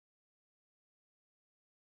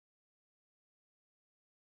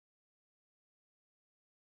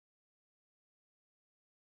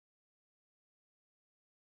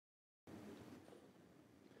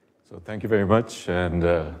So thank you very much, and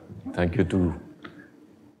thank you to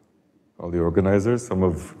all the organizers, some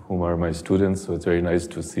of whom are my students, so it's very nice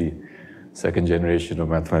to see second generation of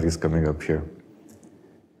mathematics coming up here.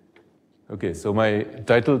 Okay, so my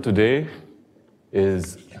title today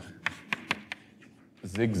is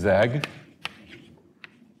Zig-zag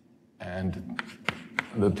and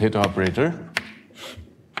the theta operator.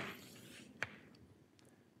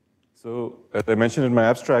 So, as I mentioned in my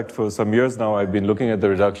abstract, for some years now I've been looking at the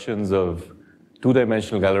reductions of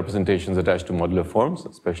two-dimensional Galois representations attached to modular forms,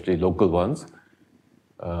 especially local ones.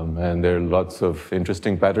 And there are lots of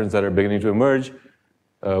interesting patterns that are beginning to emerge.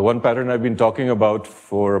 One pattern I've been talking about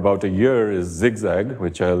for about a year is zigzag,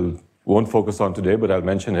 which I won't focus on today, but I'll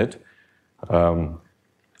mention it.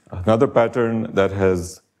 Another pattern that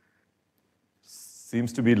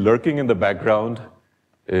seems to be lurking in the background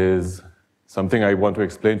is something I want to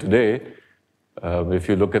explain today. If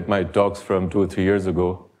you look at my talks from 2 or 3 years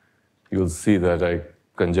ago, you'll see that I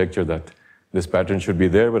conjecture that this pattern should be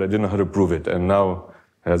there, but I didn't know how to prove it. And now,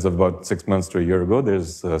 as of about 6 months to a year ago,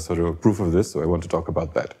 there's sort of a proof of this, so I want to talk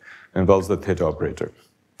about that. It involves the theta operator.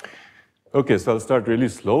 Okay, so I'll start really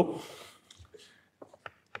slow.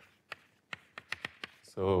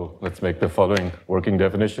 So let's make the following working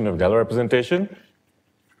definition of Galois representation.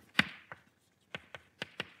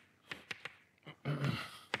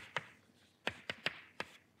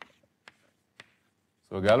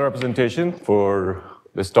 So Galois representation for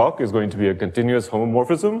this talk is going to be a continuous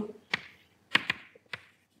homomorphism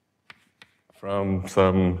from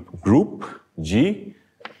some group, G.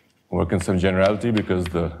 Work in some generality because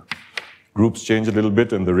the groups change a little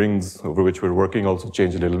bit and the rings over which we're working also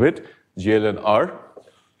change a little bit. GL and R,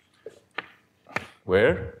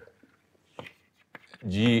 where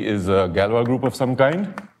G is a Galois group of some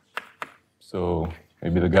kind. So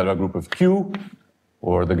maybe the Galois group of Q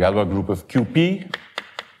or the Galois group of QP.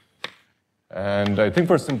 And I think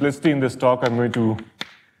for simplicity in this talk, I'm going to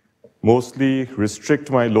mostly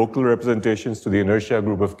restrict my local representations to the inertia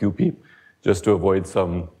group of QP, just to avoid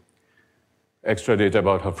some extra data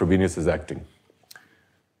about how Frobenius is acting.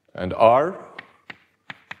 And R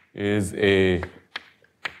is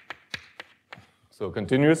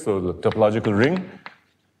continuous, so the topological ring.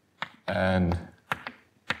 And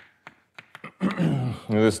in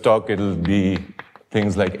this talk, it'll be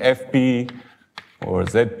things like FP, or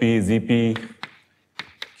ZP, ZP,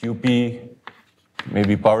 QP,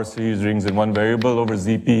 maybe power series rings in one variable over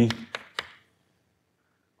ZP,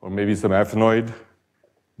 or maybe some aphanoid,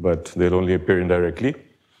 but they'll only appear indirectly,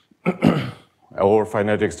 or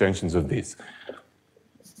finite extensions of these.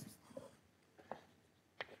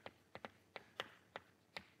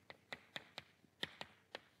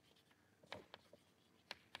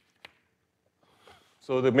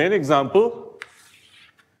 So the main example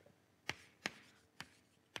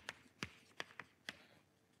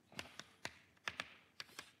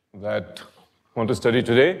that I want to study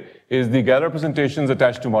today is the Galois representations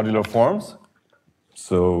attached to modular forms.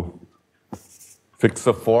 So fix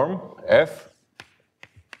a form, F.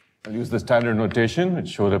 I'll use the standard notation, which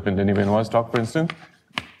showed up in Denis Benois' talk, for instance.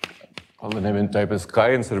 All the name type is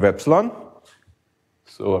chi instead of epsilon.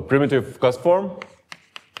 So a primitive cusp form.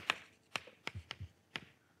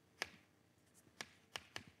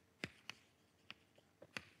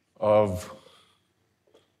 Of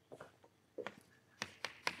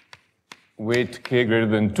weight k greater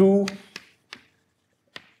than 2,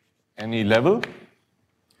 any level,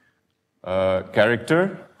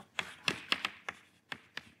 character,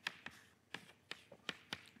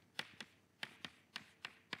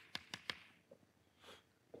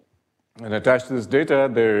 and attached to this data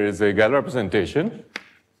there is a Galois representation,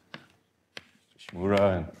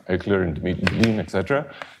 Shimura and Eichler and Denis,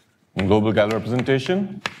 etc., global Galois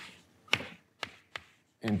representation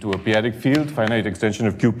into a p-adic field, finite extension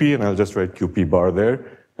of QP, and I'll just write QP bar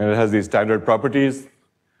there. And it has these standard properties.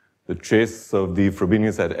 The trace of the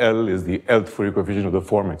Frobenius at L is the Lth Fourier coefficient of the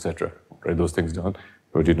form, etc. Write those things down.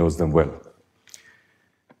 Everybody knows them well.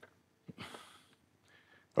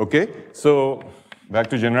 Okay, so back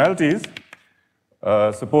to generalities.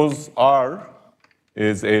 Suppose R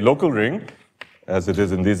is a local ring, as it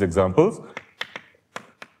is in these examples.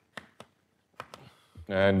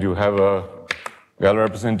 And you have a Galois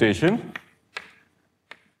representation.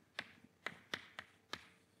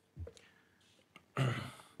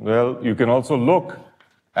 Well, you can also look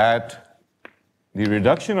at the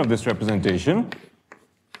reduction of this representation.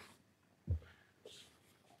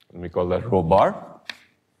 Let me call that rho bar.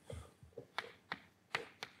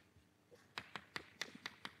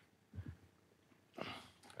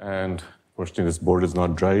 And fortunately, this board is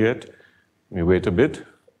not dry yet. Let me wait a bit.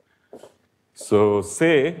 So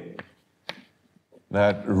say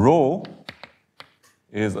that rho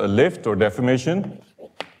is a lift or deformation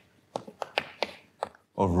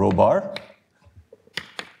of rho bar.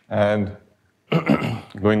 And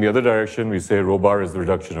going the other direction, we say rho bar is the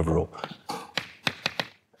reduction of rho.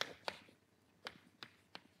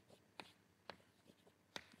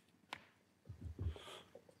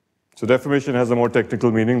 So deformation has a more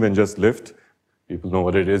technical meaning than just lift. People know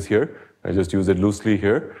what it is here. I just use it loosely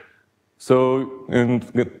here. So in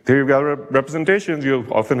theory of Galois representations, you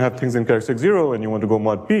often have things in characteristic 0 and you want to go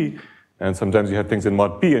mod p, and sometimes you have things in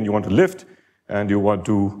mod p and you want to lift, and you want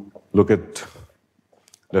to look at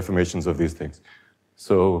deformations of these things.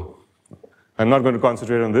 So I'm not going to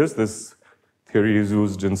concentrate on this. This theory is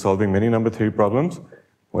used in solving many number theory problems.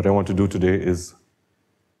 What I want to do today is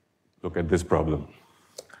look at this problem.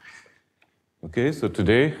 Okay, so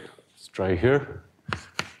today, let's try here.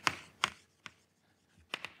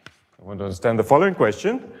 I want to understand the following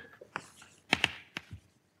question.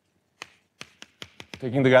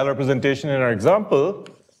 Taking the Galois representation in our example,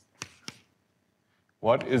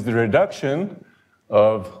 what is the reduction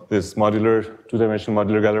of this modular, two-dimensional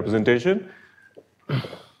modular Galois representation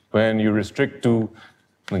when you restrict to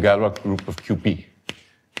the Galois group of QP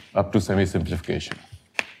up to semi-simplification?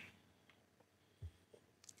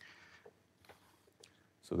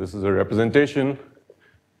 So this is a representation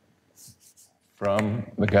from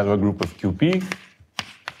the Galois group of QP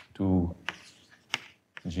to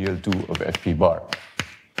GL2 of FP bar.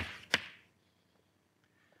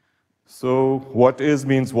 So what is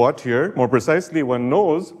means what here? More precisely, one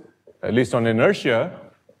knows, at least on inertia,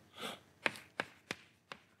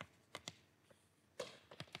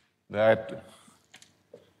 that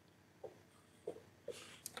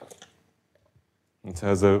it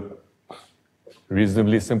has a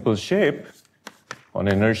reasonably simple shape on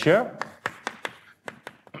inertia.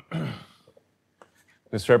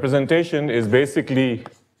 This representation is basically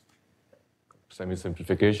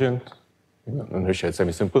semi-simplification. Inertia is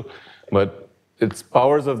semi-simple, but it's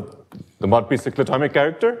powers of the mod p cyclotomic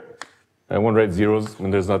character. I won't write zeros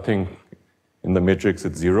when there's nothing in the matrix,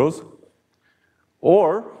 it's zeros.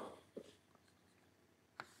 Or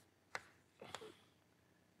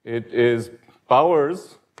it is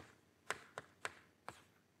powers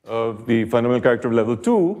of the fundamental character of level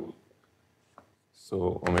 2.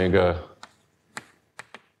 So omega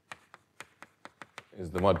is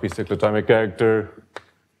the mod p cyclotomic character.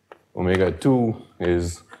 Omega 2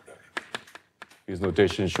 is, these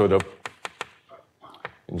notations showed up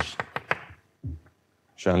in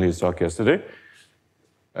Shanley's talk yesterday.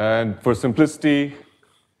 And for simplicity,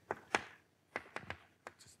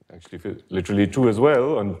 actually literally true as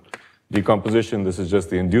well, on decomposition, this is just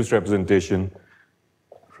the induced representation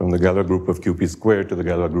from the Galois group of QP squared to the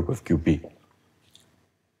Galois group of QP.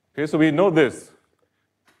 Okay, so we know this.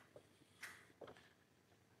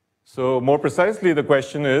 So more precisely, the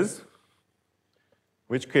question is,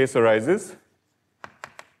 which case arises?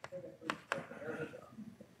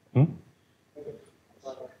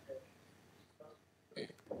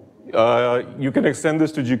 You can extend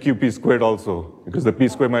this to GQP squared also, because the p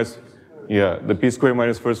square minus, the p square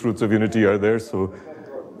minus first roots of unity are there. So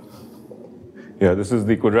this is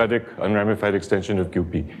the quadratic unramified extension of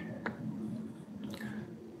QP,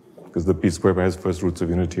 because the p square minus first roots of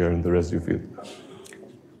unity are in the residue field.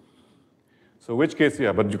 So which case,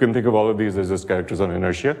 but you can think of all of these as just characters on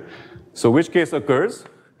inertia. So which case occurs?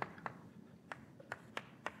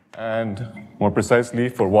 And more precisely,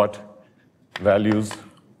 for what values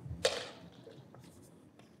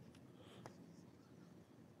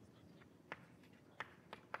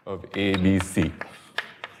of A, B, C?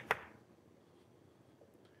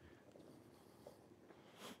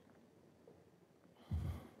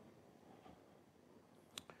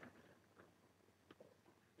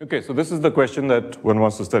 Okay, so this is the question that one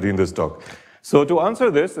wants to study in this talk. So to answer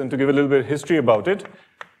this and to give a little bit of history about it,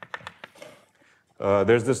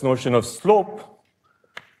 there's this notion of slope,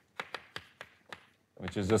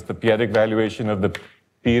 which is just the p-adic valuation of the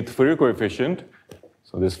pth Fourier coefficient.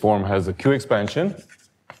 So this form has a Q expansion.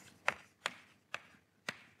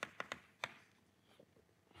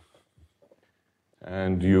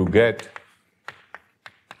 And you get,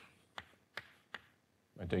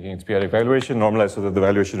 by taking its p-adic valuation, normalized so that the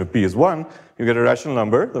valuation of p is 1, you get a rational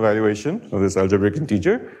number, the valuation of this algebraic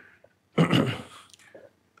integer.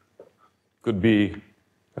 Could be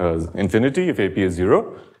infinity if AP is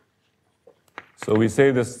 0. So we say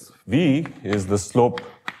this V is the slope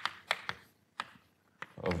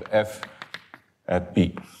of F at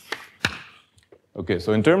P. Okay,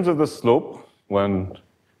 so in terms of the slope, one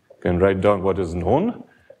can write down what is known.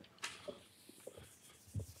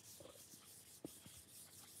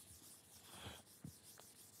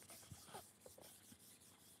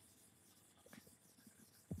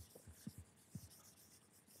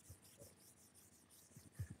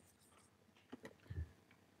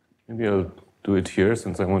 maybe I'll do it here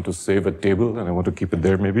since I want to save a table and I want to keep it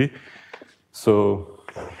there maybe. So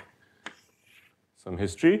some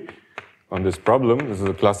history on this problem. This is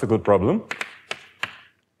a classical problem.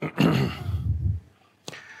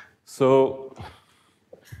 So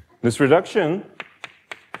this reduction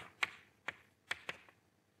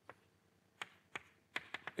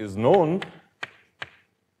is known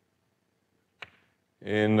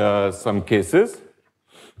in some cases.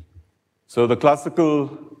 So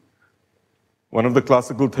the one of the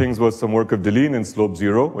classical things was some work of Tilouine in slope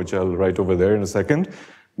 0, which I'll write over there in a second.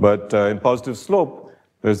 But in positive slope,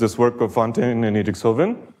 there's this work of Fontaine and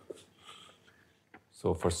Edix-Hoven.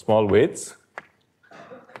 So for small weights.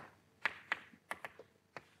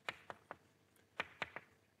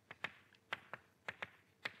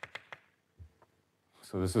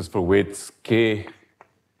 So this is for weights k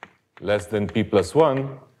less than p plus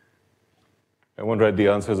 1. I won't write the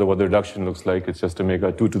answers of what the reduction looks like. It's just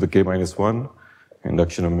omega 2 to the k minus 1,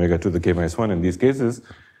 induction of omega 2 to the k minus 1 in these cases.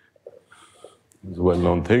 It's a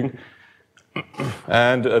well-known thing.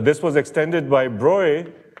 And this was extended by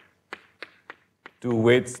Broglie to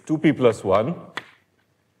weights 2p plus 1.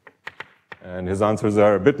 And his answers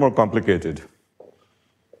are a bit more complicated.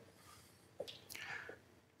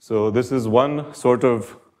 So this is one sort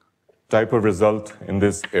of type of result in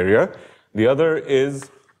this area. The other is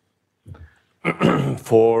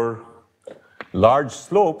for large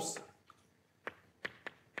slopes.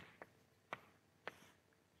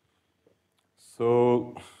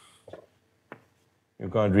 So you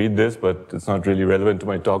can't read this, but it's not really relevant to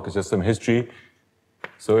my talk. It's just some history.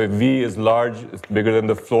 So if V is large, it's bigger than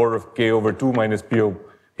the floor of k over 2 minus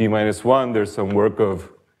p minus 1, there's some work of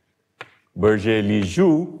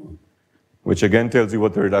Berger-Lijou, which again tells you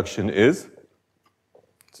what the reduction is.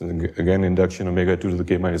 So again, induction omega 2 to the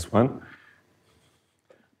k minus 1.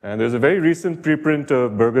 And there's a very recent preprint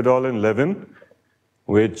of Bergadal and Levin,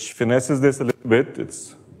 which finesses this a little bit.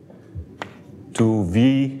 It's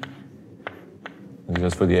 2V,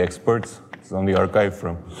 just for the experts. It's on the archive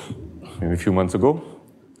from maybe a few months ago.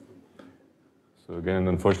 So again,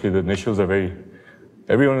 unfortunately, the initials are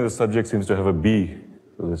every one of the subjects seems to have a B.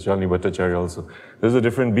 So there's Shalini Bhattacharya also. There's a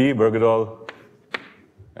different B, Bergadal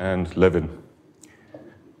and Levin.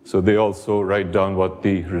 So they also write down what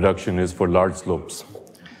the reduction is for large slopes.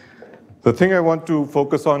 The thing I want to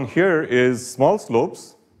focus on here is small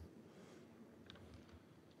slopes.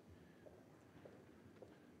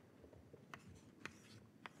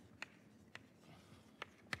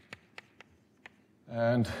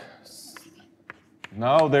 And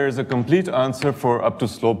now there is a complete answer for up to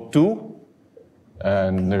slope 2.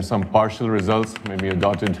 And there's some partial results, maybe a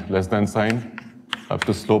dotted less than sign, up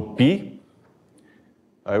to slope P.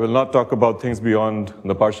 I will not talk about things beyond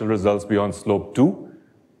the partial results beyond slope 2.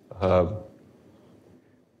 But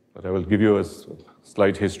I will give you a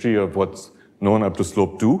slight history of what's known up to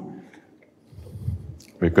slope 2,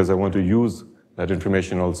 because I want to use that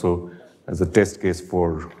information also as a test case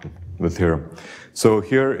for the theorem. So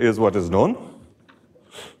here is what is known.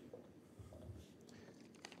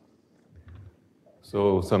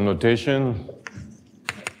 So some notation.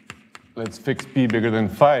 Let's fix p bigger than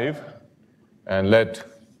 5 and let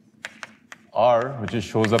r, which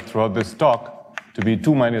shows up throughout this talk, to be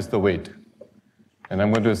 2 minus the weight. And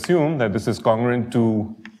I'm going to assume that this is congruent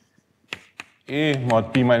to A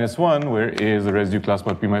mod p minus 1, where A is the residue class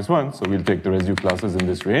mod p minus 1. So we'll take the residue classes in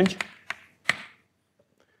this range.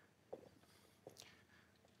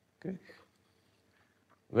 Okay.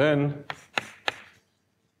 Then,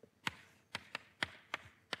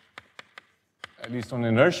 at least on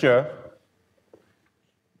inertia,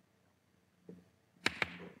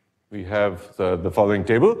 we have the following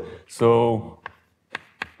table. So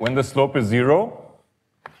when the slope is 0,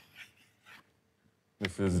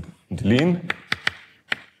 this is Tilouine,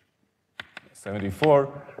 74,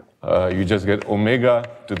 you just get omega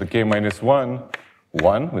to the k minus 1,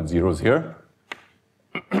 1 with zeros here.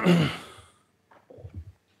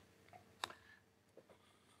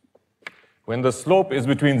 When the slope is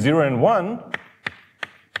between 0 and 1,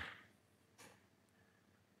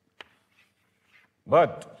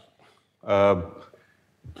 but I'll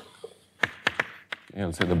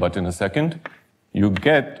say the but in a second. You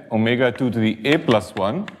get omega 2 to the a plus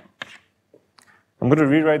 1. I'm going to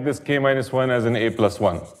rewrite this k minus 1 as an a plus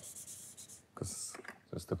 1, because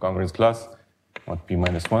that's the congruence class, not p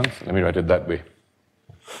minus 1. So let me write it that way.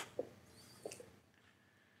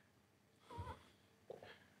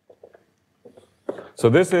 So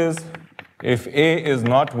this is if a is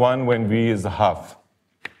not 1 when v is a half.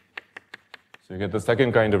 So you get the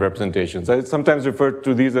second kind of representations. I sometimes refer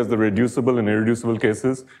to these as the reducible and irreducible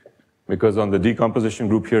cases. because on the decomposition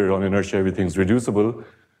group here, on inertia, everything's reducible.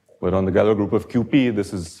 But on the Galois group of QP,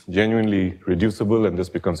 this is genuinely reducible, and this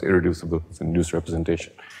becomes irreducible. It's an induced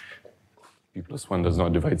representation. P plus 1 does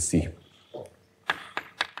not divide C.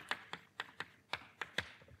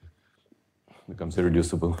 Becomes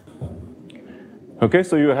irreducible. Okay,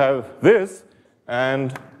 so you have this,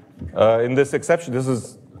 and in this exception, this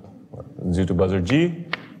is due to Banerjee,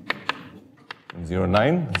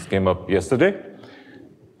 09. This came up yesterday.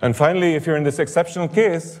 And finally, if you're in this exceptional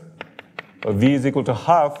case, V is equal to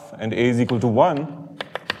half and A is equal to 1,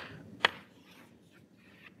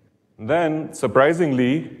 then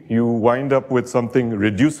surprisingly, you wind up with something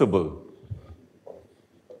reducible.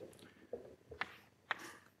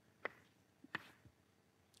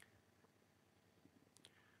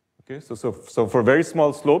 Okay, so for very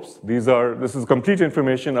small slopes, this is complete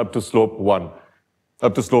information up to slope 1,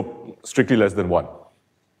 up to slope strictly less than 1.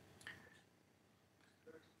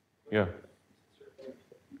 Yeah.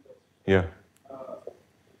 Yeah.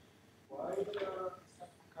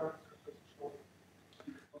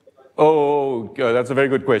 Oh, that's a very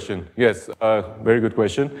good question. Yes, very good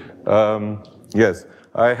question. Yes,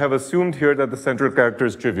 I have assumed here that the central character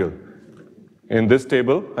is trivial. In this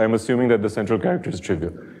table, I'm assuming that the central character is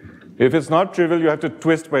trivial. If it's not trivial, you have to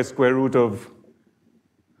twist by square root of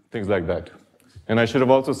things like that. And I should have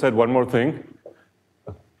also said one more thing.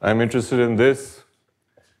 I'm interested in this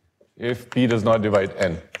if P does not divide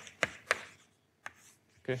N.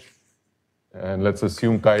 Okay? And let's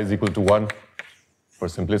assume chi is equal to 1 for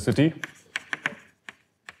simplicity.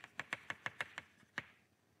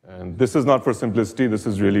 And this is not for simplicity, this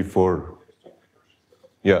is really for,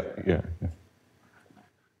 yeah.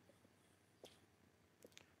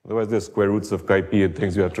 Otherwise, there's square roots of chi p and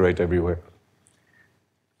things you have to write everywhere.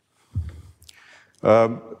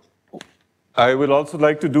 I will also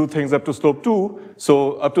like to do things up to slope 2.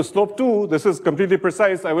 So up to slope 2, this is completely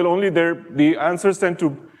precise. I will only the answers tend to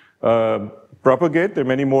propagate. There are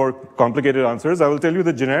many more complicated answers. I will tell you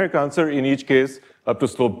the generic answer in each case up to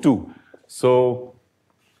slope 2. So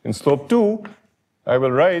in slope 2, I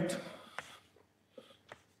will write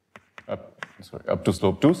up to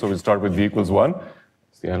slope 2. So we start with v equals 1.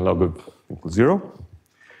 It's the analog of equals 0.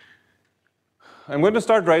 I'm going to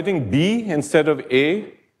start writing b instead of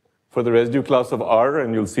a for the residue class of R,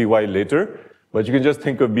 and you'll see why later. But you can just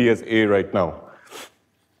think of b as a right now.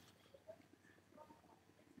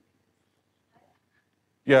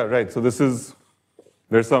 Yeah, right. So this is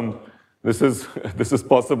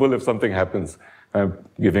possible if something happens. I'm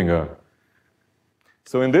giving a.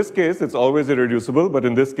 So in this case, it's always irreducible, but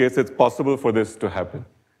in this case, it's possible for this to happen,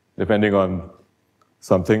 depending on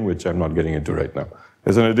something which I'm not getting into right now.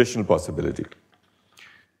 There's an additional possibility.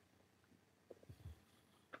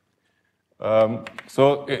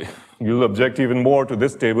 So you'll object even more to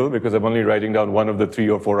this table because I'm only writing down one of the 3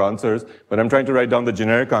 or 4 answers, but I'm trying to write down the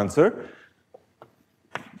generic answer.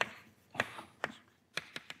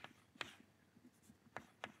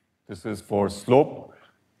 This is for slope.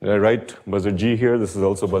 I write Banerjee here. This is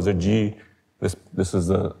also Banerjee. This is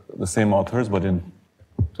the same authors, but in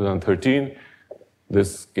 2013.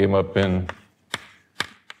 This came up in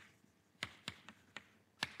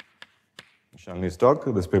Shanley's talk.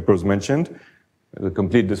 This paper was mentioned. The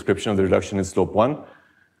complete description of the reduction in slope 1.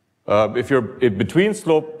 If you're between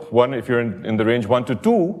slope 1, if you're in the range 1 to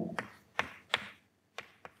 2,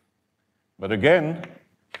 but again,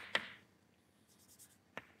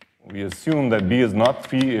 we assume that b is not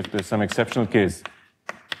 3 if there's some exceptional case.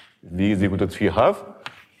 V is equal to 3/2.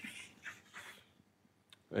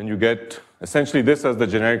 And you get essentially this as the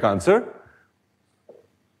generic answer.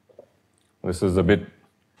 This is this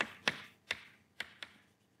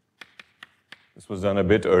was done a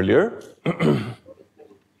bit earlier.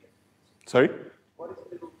 Sorry? What is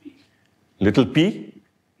little p? Little p?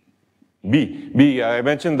 B. I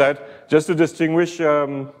mentioned that just to distinguish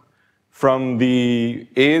from the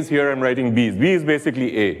A's here, I'm writing B's. B is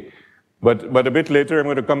basically A. But a bit later, I'm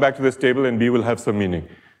going to come back to this table and B will have some meaning.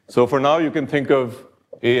 So for now, you can think of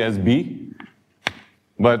A as B.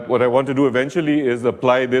 But what I want to do eventually is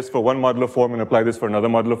apply this for one modular form and apply this for another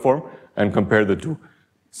modular form and compare the two.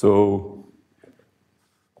 So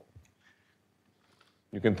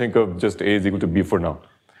you can think of just A is equal to B for now.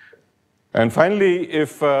 And finally,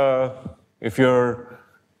 if you're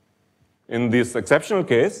in this exceptional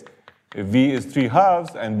case, if V is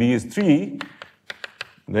 3/2 and B is 3,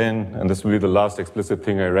 then, and this will be the last explicit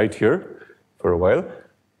thing I write here for a while.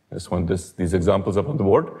 I just want these examples up on the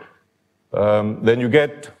board. Then you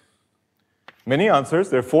get many answers.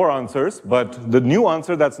 There are 4 answers, but the new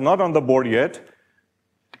answer that's not on the board yet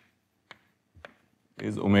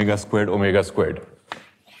is omega squared, omega squared.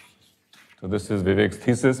 So this is Vivek's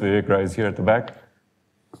thesis. Vivek Rai is here at the back.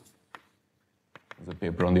 There's a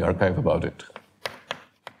paper on the archive about it.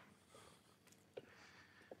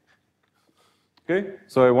 Okay,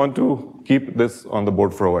 so I want to keep this on the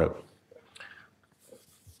board for a while.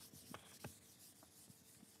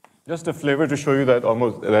 Just a flavor to show you that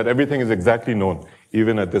that everything is exactly known,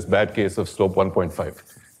 even at this bad case of slope 1.5.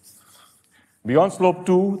 Beyond slope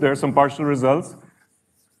 2, there are some partial results,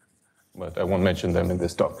 but I won't mention them in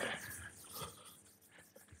this talk.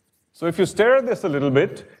 So if you stare at this a little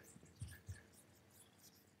bit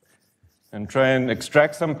and try and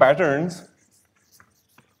extract some patterns,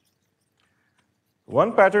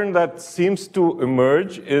 one pattern that seems to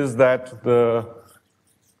emerge is that the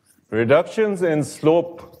reductions in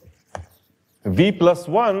slope v plus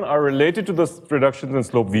 1 are related to the reductions in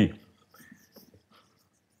slope v.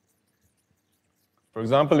 For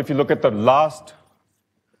example, if you look at the last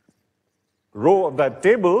row of that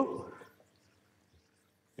table,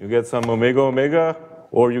 you get some omega omega,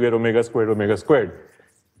 or you get omega squared.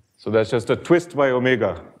 So that's just a twist by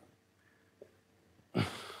omega.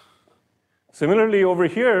 Similarly, over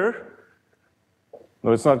here,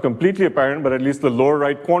 though it's not completely apparent, but at least the lower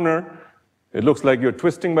right corner, it looks like you're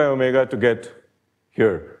twisting by omega to get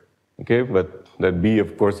here. Okay, but that b,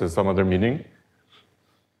 of course, has some other meaning.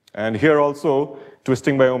 And here also,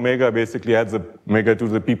 twisting by omega basically adds omega to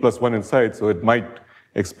the p plus 1 inside, so it might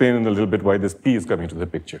explain in a little bit why this p is coming to the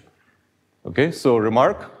picture. Okay, so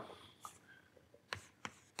remark.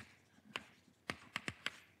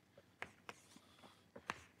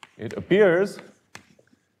 It appears,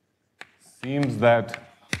 seems that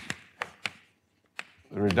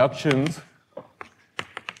the reductions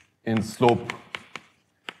in slope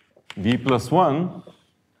v plus 1,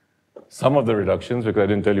 some of the reductions, because I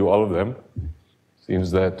didn't tell you all of them,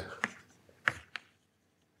 seems that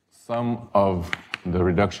some of the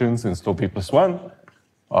reductions in slope v plus 1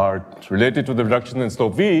 are related to the reduction in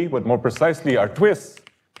slope v, but more precisely are twists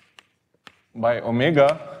by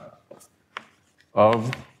omega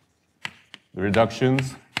of the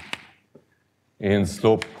reductions in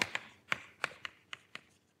slope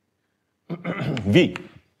v.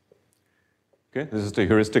 Okay, this is a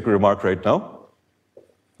heuristic remark right now.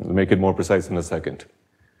 We'll make it more precise in a second.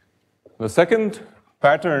 The second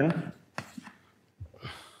pattern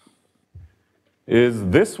is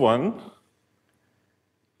this one.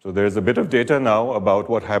 So there's a bit of data now about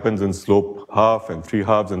what happens in slope half and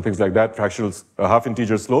 3/2 and things like that, fractional half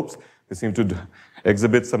integer slopes. They seem to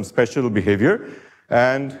exhibit some special behavior.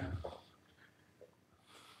 And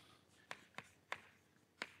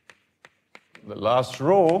the last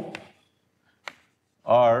row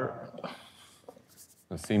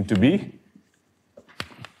seem to be,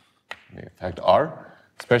 in fact, are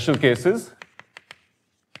special cases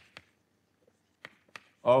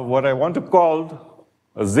of what I want to call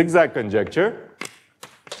a zigzag conjecture.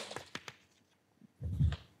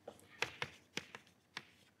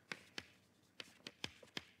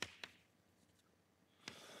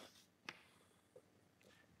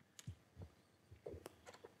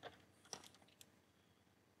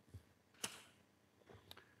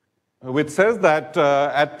 Which says that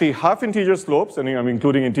at the half integer slopes, and I'm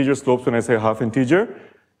including integer slopes when I say half integer,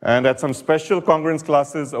 and at some special congruence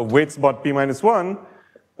classes of weights about p minus 1,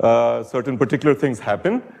 certain particular things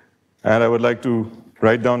happen. And I would like to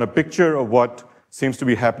write down a picture of what seems to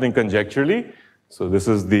be happening conjecturally. So this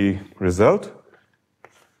is the result.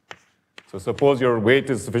 So suppose your weight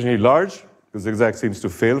is sufficiently large, the zigzag seems to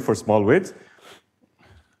fail for small weights.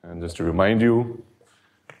 And just to remind you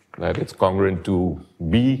that it's congruent to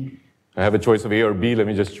b. I have a choice of a or b. Let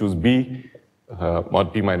me just choose b,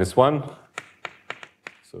 mod p minus 1.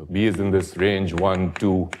 So b is in this range 1,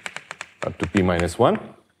 2, up to p minus 1.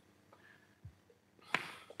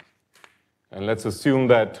 And let's assume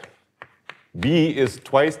that b is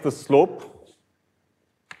twice the slope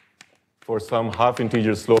for some half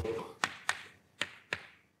integer slope,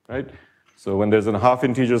 right? So when there's a half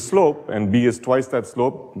integer slope and b is twice that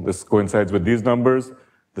slope, this coincides with these numbers.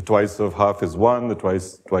 The twice of half is 1, the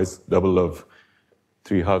twice double of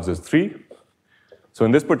 3/2 is 3. So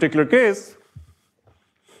in this particular case,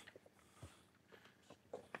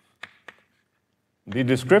 the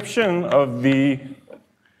description of the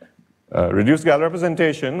reduced Galois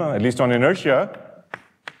representation, at least on inertia,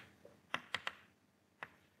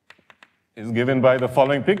 is given by the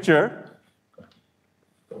following picture.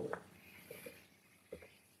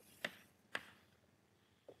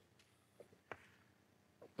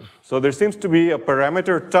 So there seems to be a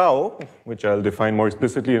parameter tau, which I'll define more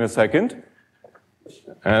explicitly in a second,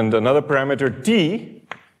 and another parameter t,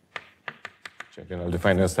 which again I'll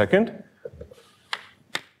define in a second.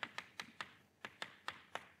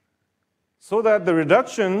 So that the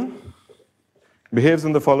reduction behaves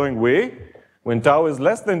in the following way. When tau is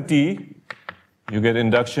less than t, you get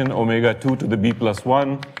induction omega 2 to the b plus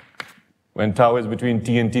 1. When tau is between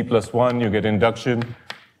t and t plus 1, you get induction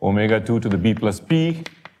omega 2 to the b plus p,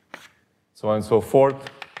 so on and so forth.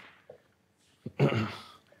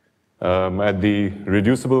 At the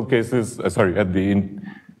reducible cases, at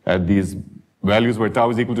these values where tau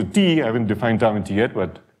is equal to t, I haven't defined tau in t yet,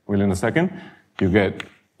 but will in a second, you get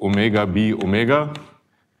omega b omega,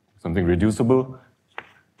 something reducible,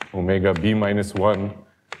 omega b minus 1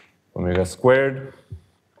 omega squared,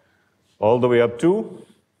 all the way up to,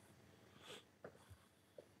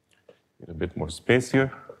 get a bit more space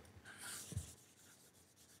here.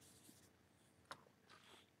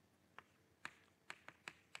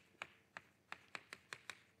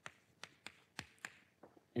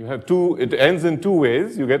 You have two, it ends in two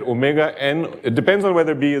ways. You get omega n, it depends on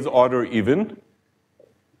whether b is odd or even.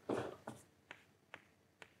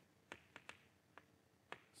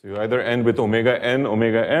 So you either end with omega n,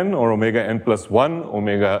 or omega n plus 1,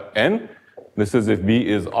 omega n. This is if b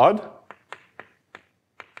is odd,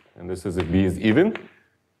 and this is if b is even,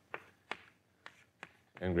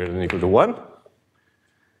 n greater than or equal to 1.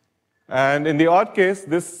 And in the odd case,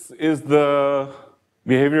 this is the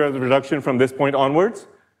behavior of the reduction from this point onwards.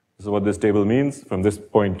 This is what this table means. From this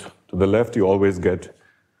point to the left, you always get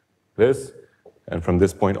this, and from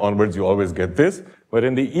this point onwards, you always get this. But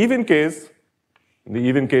in the even case,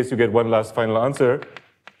 you get one last final answer,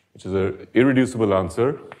 which is an irreducible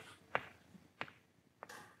answer.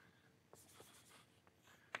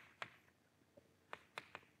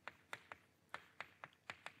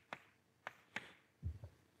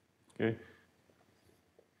 Okay.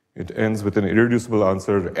 It ends with an irreducible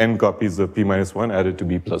answer, n copies of p minus 1 added to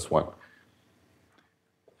b plus 1.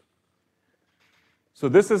 So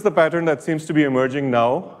this is the pattern that seems to be emerging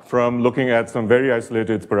now from looking at some very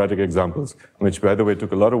isolated sporadic examples, which, by the way,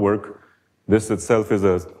 took a lot of work. This itself is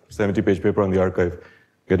a 70-page paper on the archive,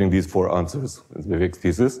 getting these 4 answers. It's Vivek's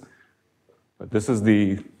thesis. But these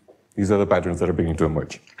are the patterns that are beginning to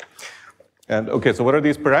emerge. And okay, so what are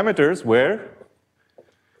these parameters where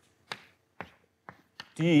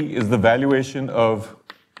t is the valuation of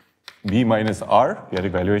b minus r, p-adic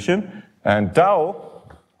valuation, and tau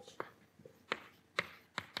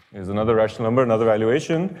is another rational number, another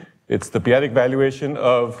valuation. It's the p-adic valuation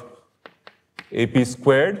of ap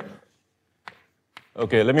squared.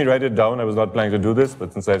 Okay, let me write it down. I was not planning to do this,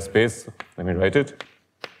 but since I have space, let me write it.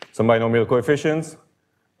 Some binomial coefficients,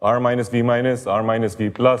 r minus v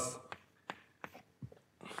plus,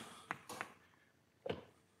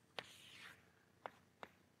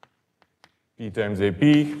 p times ap.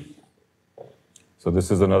 So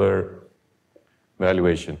this is another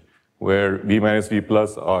valuation where v minus v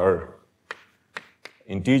plus are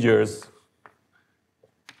integers.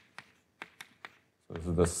 So this is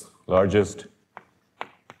the largest,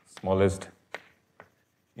 smallest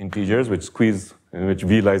integers which squeeze, in which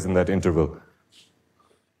v lies in that interval.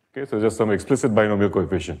 Okay, so just some explicit binomial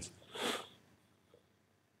coefficients.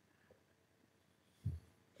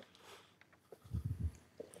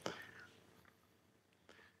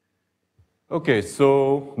 Okay,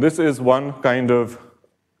 so this is one kind of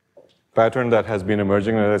pattern that has been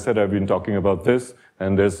emerging. As I said, I've been talking about this,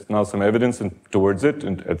 and there's now some evidence towards it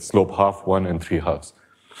at slope half, 1, and 3 halves.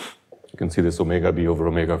 You can see this omega b over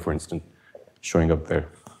omega, for instance, showing up there.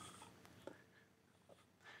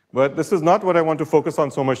 But this is not what I want to focus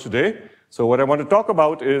on so much today. So what I want to talk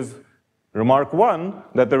about is remark 1,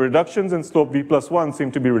 that the reductions in slope v plus 1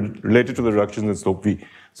 seem to be related to the reductions in slope v.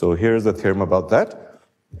 So here's a theorem about that.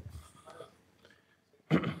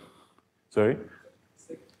 Sorry?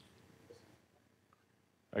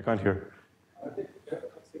 I can't hear.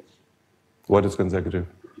 What is consecutive?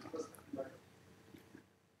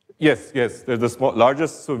 Yes, there's the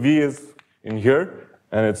largest, so v is in here,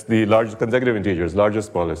 and it's the largest consecutive integers,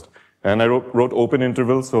 largest, smallest. And I wrote open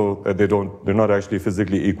intervals so that they're not actually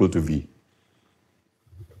physically equal to v.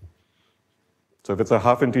 So if it's a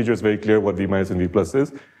half integer, it's very clear what v minus and v plus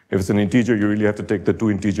is. If it's an integer, you really have to take the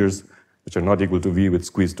 2 integers which are not equal to v, which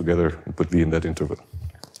squeeze together and put v in that interval.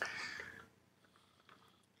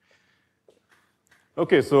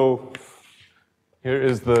 Okay, so here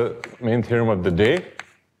is the main theorem of the day.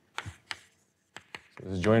 So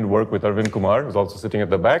this is joint work with Arvind Kumar, who's also sitting at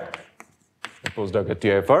the back, a postdoc at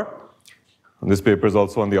TIFR. And this paper is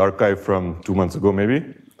also on the archive from 2 months ago,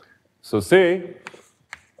 maybe. So say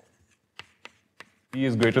p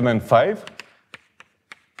is greater than 5,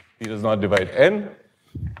 p does not divide n,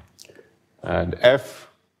 and f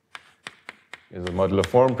is a modular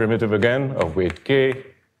form, primitive again, of weight k,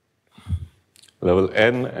 level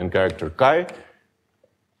n and character chi.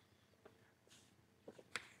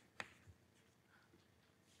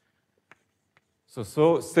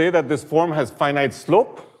 So say that this form has finite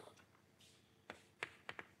slope.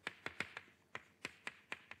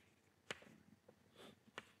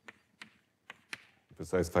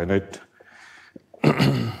 Precise finite.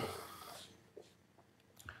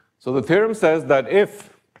 So the theorem says that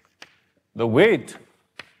if the weight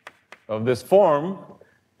of this form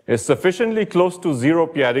is sufficiently close to 0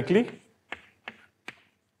 p-adically,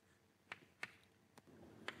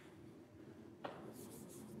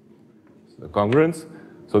 the congruence,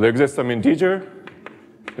 so there exists some integer.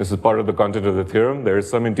 This is part of the content of the theorem. There is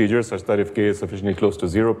some integer such that if k is sufficiently close to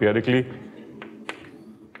 0 p-adically,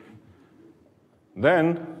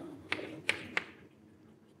 then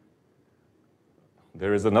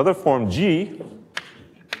there is another form G,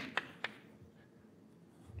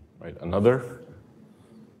 right,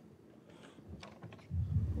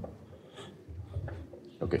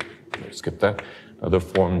 okay, let's skip that. Another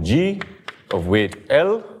form G of weight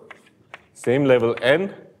L, same level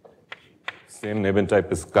N, same Neben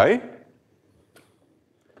type is chi,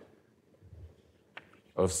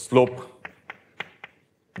 of slope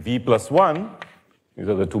V plus 1. These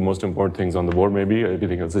are the two most important things on the board, maybe.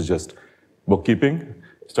 Everything else is just bookkeeping.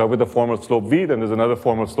 Start with the form of slope V, then there's another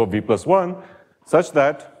form of slope V plus 1, such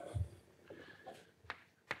that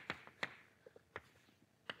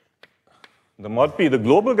the mod P, the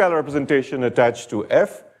global Galois representation attached to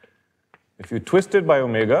F, if you twist it by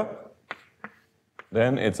omega,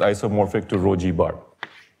 then it's isomorphic to rho G bar.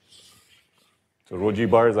 So rho G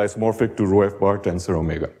bar is isomorphic to rho F bar tensor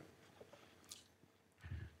omega.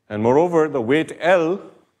 And moreover, the weight L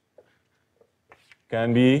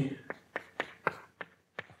can be,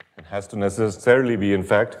 it has to necessarily be, in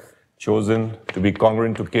fact, chosen to be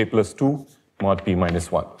congruent to k plus 2 mod p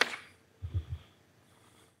minus 1.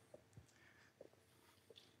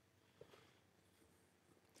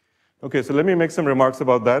 Okay, so let me make some remarks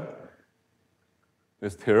about that,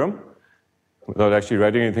 this theorem, without actually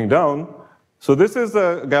writing anything down. So this is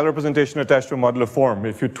a Galois representation attached to a modular form.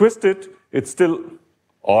 If you twist it, it's still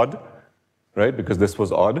odd, right, because this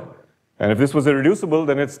was odd. And if this was irreducible,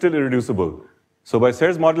 then it's still irreducible. So by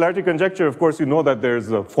Serre's modularity conjecture, of course, you know that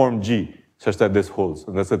there's a form G such that this holds.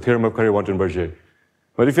 And that's the theorem of Curry-Wanton-Berger.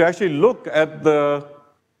 But if you actually look at the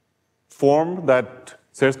form that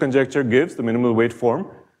Serre's conjecture gives, the minimal weight form,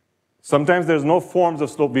 sometimes there's no forms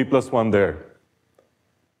of slope V plus 1 there.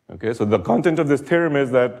 Okay, so the content of this theorem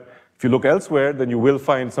is that if you look elsewhere, then you will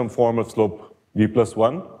find some form of slope V plus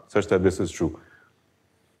 1 such that this is true.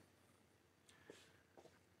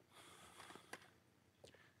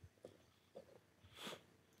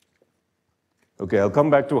 Okay, I'll come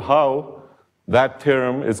back to how that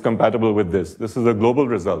theorem is compatible with this. This is a global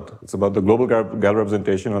result. It's about the global Galois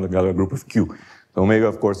representation on the Galois group of Q. The omega,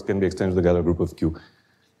 of course, can be extended to the Galois group of Q.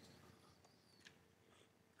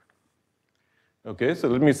 Okay, so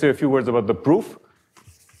let me say a few words about the proof.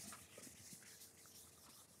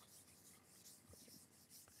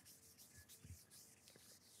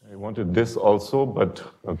 I wanted this also, but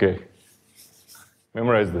okay.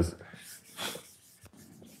 Memorize this.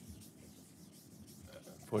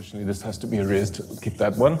 Fortunately, this has to be erased. I'll keep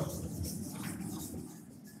that one.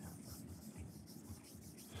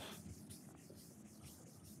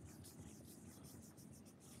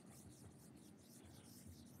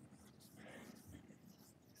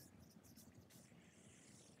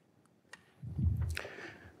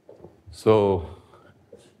 So,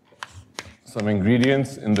 some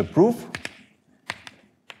ingredients in the proof.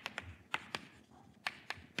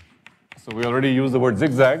 So we already used the word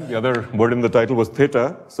zigzag. The other word in the title was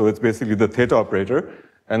theta. So it's basically the theta operator.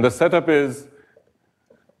 And the setup is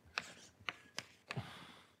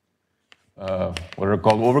what are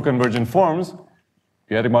called overconvergent forms,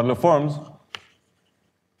 p-adic modular forms.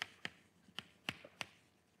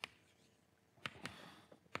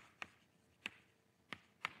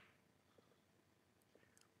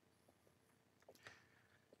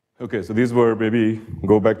 Okay, so these were maybe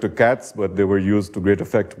go back to cats, but they were used to great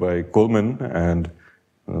effect by Coleman, and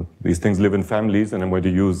these things live in families, and I'm going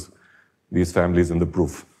to use these families in the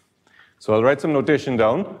proof. So I'll write some notation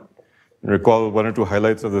down, recall one or two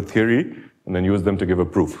highlights of the theory, and then use them to give a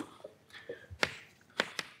proof.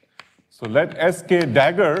 So let SK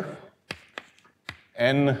dagger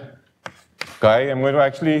n chi, I'm going to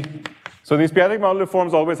actually, so these p-adic modular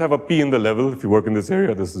forms always have a p in the level. If you work in this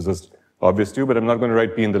area, this is just obvious to you, but I'm not going to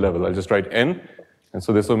write p in the level. I'll just write n. And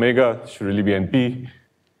so this omega should really be np.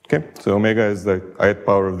 Okay, so omega is the ith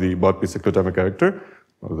power of the mod p cyclotimic character,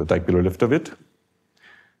 or the type pillar lift of it.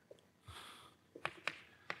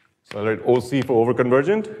 So I'll write OC for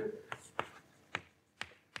overconvergent.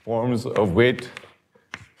 Forms of weight.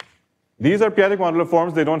 These are p-adic modular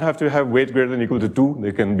forms. They don't have to have weight greater than or equal to 2.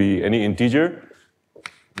 They can be any integer.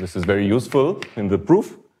 This is very useful in the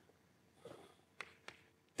proof.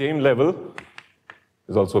 Tame level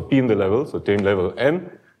is also a p in the level, so tame level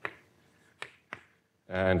n.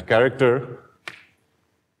 And character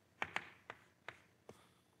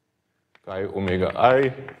chi omega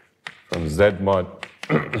I from z mod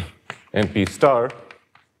np star,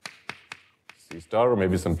 c star, or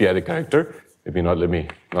maybe some p-adic character. Maybe not, let me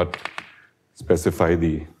not specify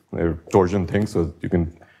the torsion thing, so you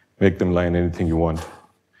can make them lie in anything you want.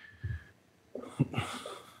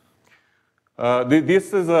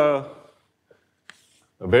 This is a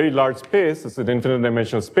very large space. It's an infinite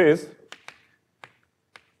dimensional space.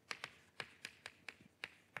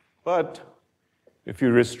 But if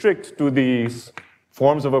you restrict to these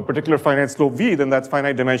forms of a particular finite slope V, then that's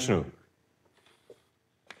finite dimensional.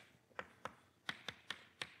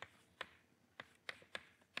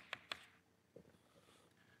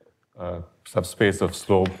 Subspace of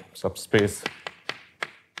slope, subspace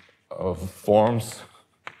of forms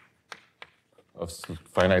of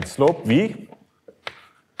finite slope V.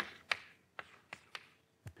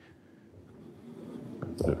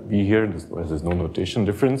 V here, there's no notation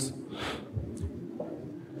difference.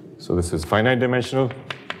 So this is finite dimensional.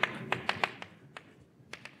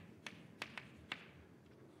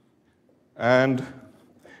 And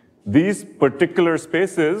these particular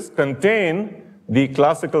spaces contain the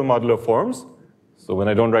classical modular forms. So when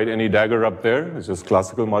I don't write any dagger up there, it's just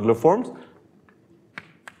classical modular forms.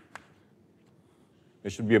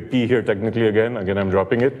 There should be a P here technically again. Again, I'm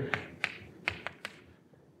dropping it.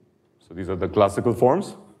 So these are the classical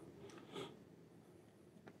forms.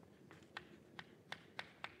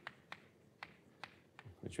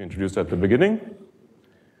 Which we introduced at the beginning.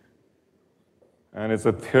 And it's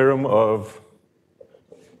a theorem of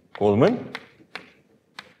Coleman.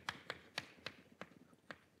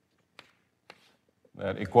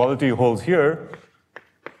 That equality holds here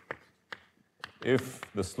if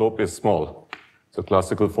the slope is small. So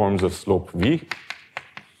classical forms of slope V,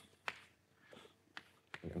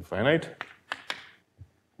 infinite.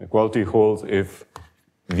 Equality holds if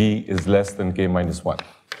V is less than k minus 1.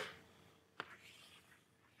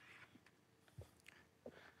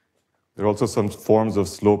 There are also some forms of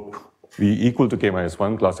slope V equal to k minus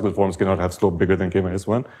 1. Classical forms cannot have slope bigger than k minus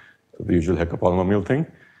 1. So the usual Hecker polynomial thing.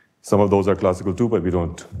 Some of those are classical too, but we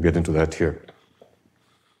don't get into that here.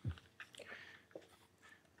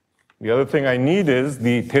 The other thing I need is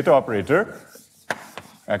the theta operator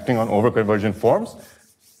acting on overconvergent forms.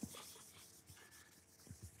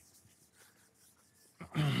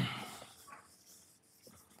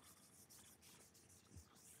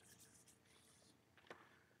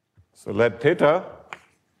 So let theta,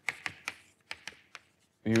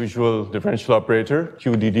 the usual differential operator,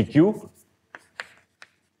 q ddq.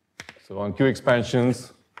 So on q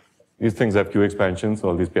expansions, these things have q expansions.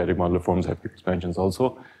 All these p-adic modular forms have q expansions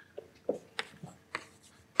also.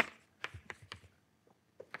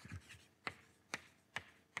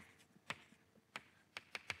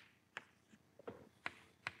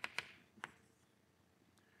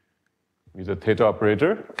 Use a theta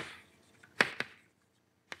operator.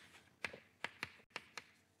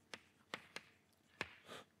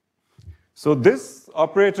 So this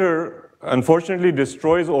operator unfortunately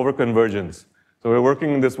destroys overconvergence. So we're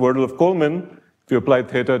working in this wordle of Coleman. If you apply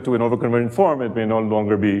theta to an overconvergent form, it may no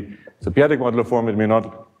longer be, it's a p-adic modular form, it may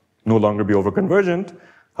no longer be overconvergent.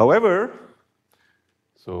 However,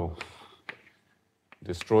 so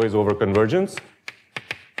destroys overconvergence.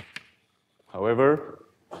 However,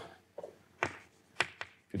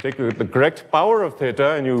 if you take the correct power of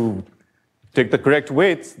theta and you take the correct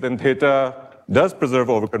weights, then theta does preserve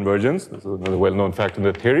overconvergence. This is another well-known fact in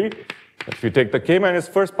the theory. If you take the k minus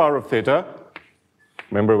first power of theta,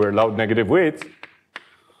 remember we're allowed negative weights,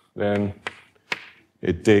 then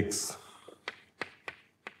it takes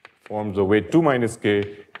forms of weight 2 minus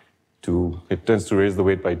k it tends to raise the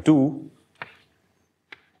weight by 2,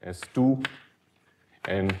 S2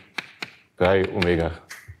 n chi omega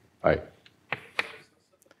I.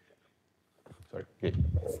 Sorry, k.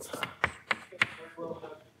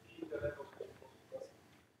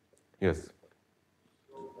 Yes.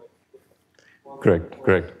 Correct,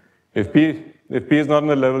 correct. If P is not on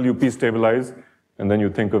the level, you P stabilize, and then you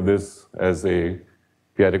think of this as a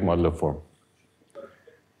p-adic modular form.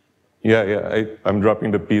 Yeah, I'm dropping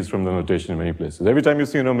the P's from the notation in many places. Every time you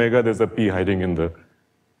see an omega, there's a P hiding in the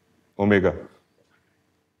omega.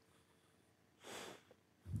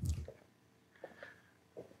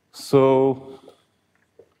 So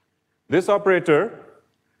This operator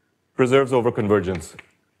preserves overconvergence.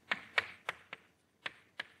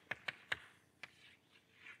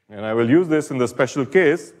 And I will use this in the special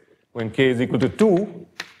case when k is equal to 2.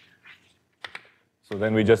 So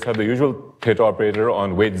then we just have the usual theta operator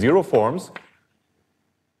on weight 0 forms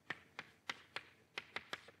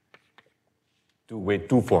to weight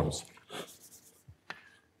 2 forms.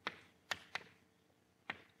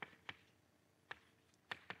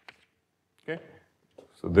 Okay?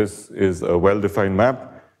 So this is a well-defined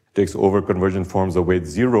map. It takes overconvergent forms of weight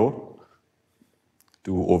 0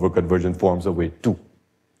 to overconvergent forms of weight 2.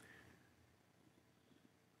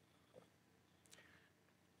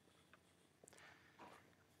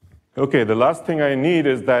 Okay, the last thing I need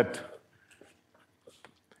is that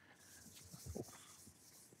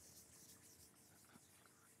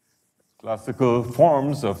classical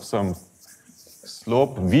forms of some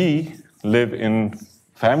slope V live in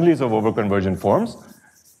families of overconvergent forms,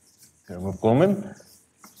 theorem of Coleman,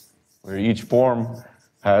 where each form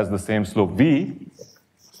has the same slope V.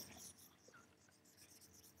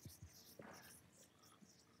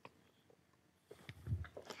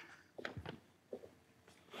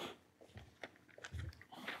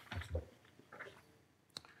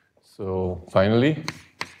 So finally,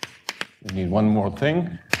 we need one more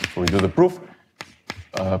thing before we do the proof.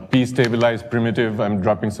 P-stabilized primitive, I'm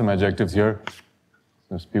dropping some adjectives here,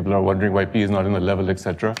 since people are wondering why P is not in the level,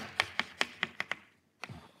 etc.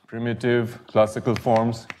 Primitive classical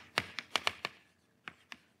forms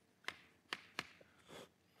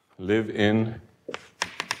live in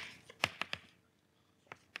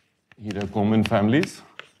either Coleman families.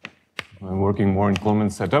 I'm working more in Coleman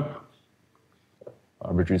setup.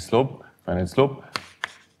 Arbitrary slope, finite slope.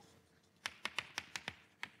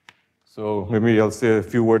 So maybe I'll say a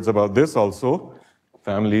few words about this also.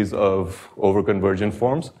 Families of overconvergent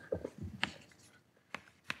forms.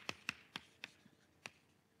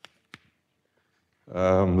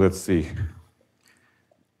 Let's see.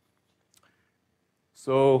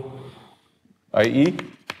 So, i.e.,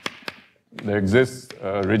 there exists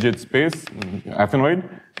a rigid space,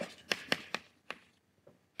 athenoid,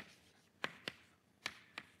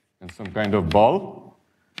 and some kind of ball.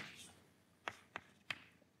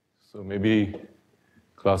 So maybe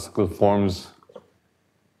classical forms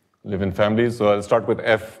live in families. So I'll start with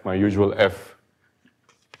F, my usual F,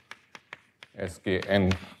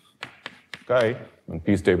 Skn chi, and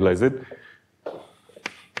P stabilize it.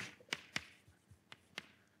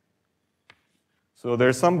 So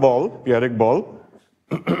there's some ball, p-adic ball,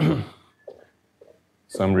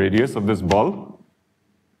 some radius of this ball.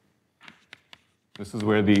 This is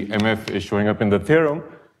where the MF is showing up in the theorem.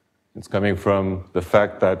 It's coming from the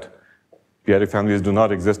fact that p-adic families do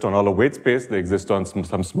not exist on all of weight space. They exist on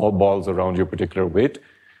some small balls around your particular weight.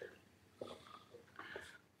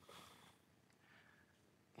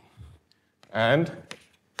 And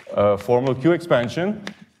a formal Q expansion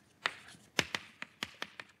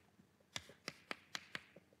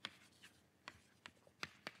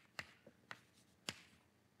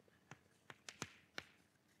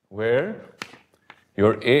where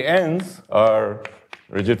your ANs are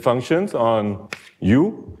rigid functions on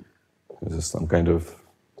U. This is some kind of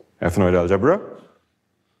athenoid algebra.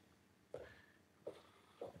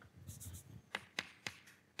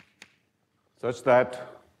 Such that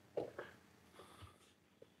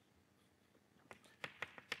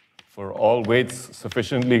for all weights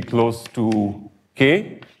sufficiently close to K,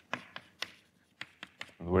 in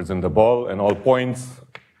other words, in the ball, and all points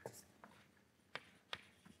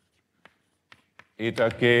eta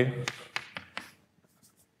K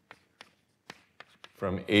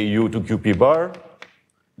from AU to QP bar.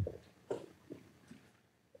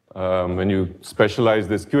 When you specialize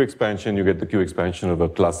this Q expansion, you get the Q expansion of a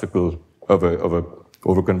classical, of a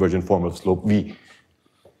overconvergent form of slope V.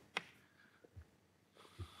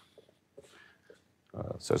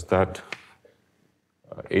 Such that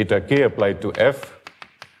eta K applied to F,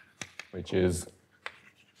 which is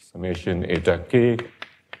summation eta K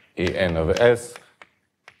AN of S,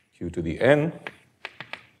 Q to the N,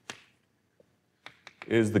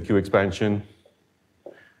 is the Q expansion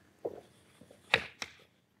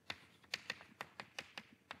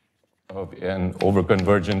of an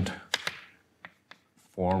overconvergent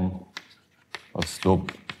form of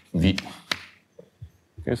slope V.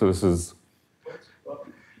 Okay, so this is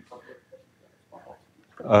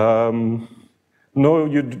no,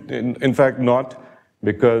 in fact not,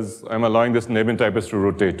 because I'm allowing this Nebin typus to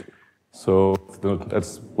rotate. So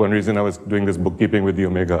that's one reason I was doing this bookkeeping with the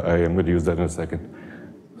omega. I am going to use that in a second.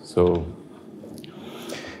 So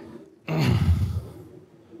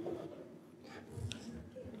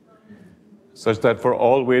such that for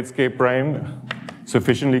all weights k prime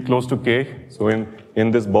sufficiently close to k, so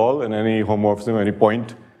in this ball and any homomorphism, any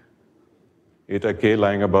point eta k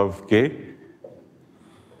lying above k,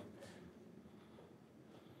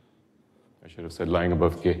 I should have said lying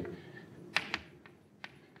above k.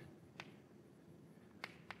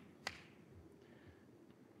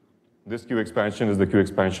 This Q expansion is the Q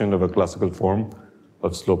expansion of a classical form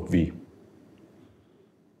of slope V.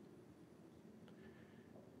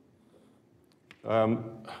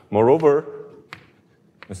 Moreover,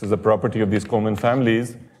 this is a property of these Coleman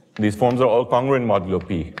families. These forms are all congruent modulo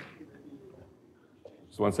P.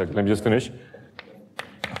 Just one second, let me just finish.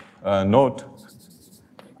 Note,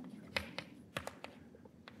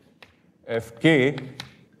 Fk,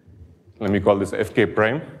 let me call this Fk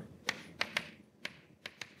prime.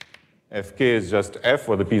 Fk is just F,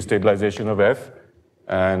 or the P stabilization of F.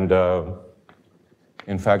 And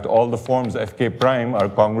in fact, all the forms Fk prime are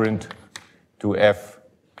congruent to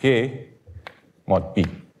Fk mod P.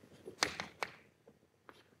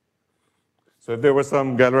 So if there were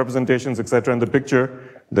some Galois representations, etc., in the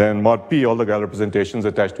picture, then mod P, all the Galois representations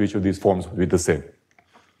attached to each of these forms would be the same.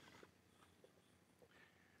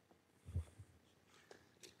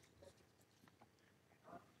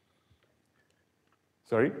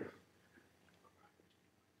 Sorry?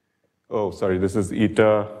 Oh, sorry, this is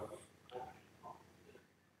eta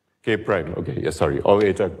k prime. Okay, yes, sorry, all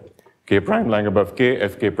eta k prime lying above k,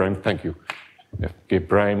 Fk prime, thank you. Fk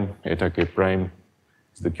prime, eta k prime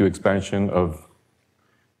is the Q expansion of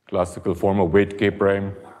classical form of weight k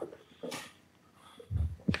prime,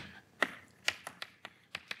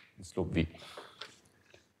 slope V.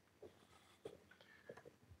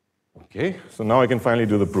 Okay, so now I can finally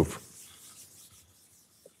do the proof.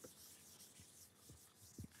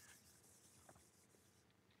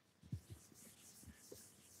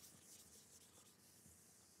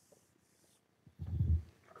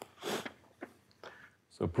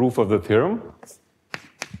 So proof of the theorem.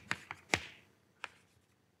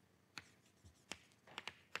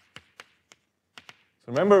 So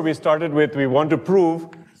remember we started with, we want to prove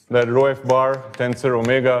that rho f bar tensor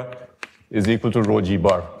omega is equal to rho g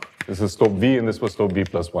bar. This is slope V and this was slope V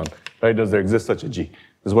plus 1. Right? Does there exist such a g?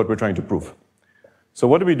 This is what we're trying to prove. So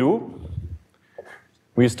what do?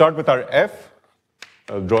 We start with our f.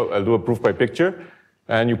 I'll do a proof by picture.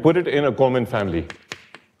 And you put it in a Coleman family.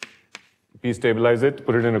 P stabilize it,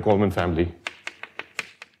 put it in a Coleman family.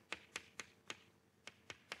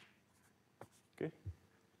 Okay.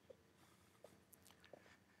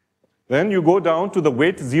 Then you go down to the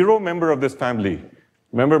weight 0 member of this family.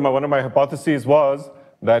 Remember, one of my hypotheses was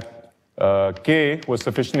that k was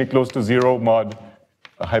sufficiently close to 0 mod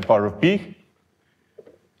a high power of p.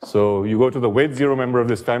 So you go to the weight 0 member of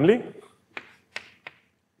this family.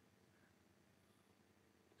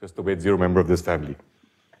 Just the weight 0 member of this family.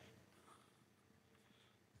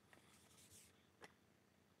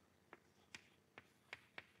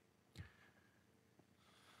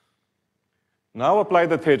 Now apply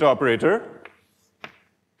the theta operator.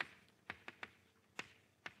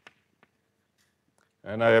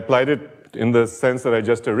 And I applied it in the sense that I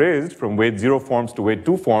just erased from weight 0 forms to weight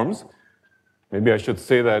 2 forms. Maybe I should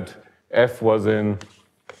say that F was in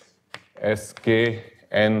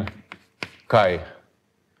SKN chi.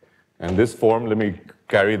 And this form, let me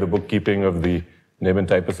carry the bookkeeping of the name and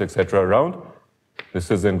typus, etc. around. This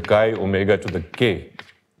is in chi omega to the k.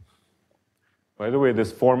 By the way,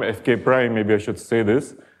 this form Fk prime, maybe I should say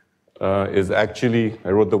this, is actually, I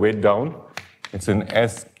wrote the weight down. It's in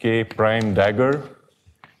Sk prime dagger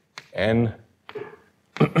n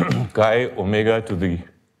chi omega to the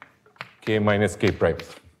k minus k prime.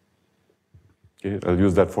 Okay, I'll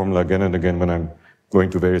use that formula again and again when I'm going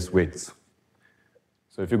to various weights.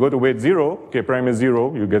 So if you go to weight 0, k prime is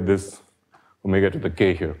 0, you get this omega to the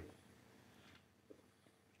k here.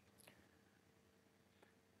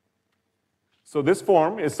 So this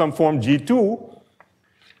form is some form G2,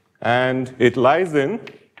 and it lies in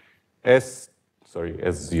S0,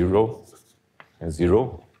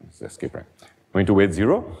 it's Sk prime. Going to weight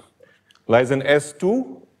 0, lies in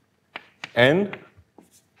S2 n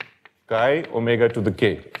chi omega to the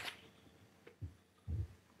k.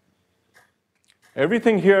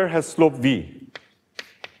 Everything here has slope V.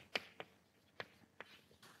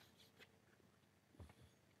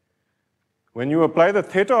 When you apply the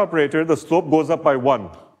theta operator, the slope goes up by 1.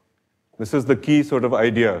 This is the key sort of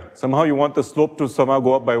idea. Somehow you want the slope to somehow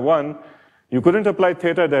go up by 1. You couldn't apply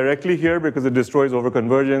theta directly here because it destroys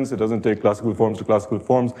overconvergence. It doesn't take classical forms to classical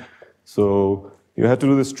forms. So you had to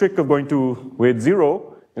do this trick of going to weight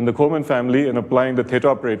 0 in the Coleman family and applying the theta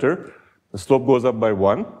operator. The slope goes up by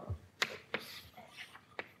 1.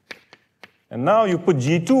 And now you put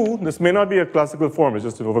G2, this may not be a classical form, it's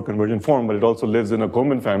just an overconvergent form, but it also lives in a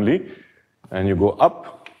Coleman family. And you go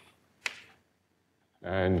up,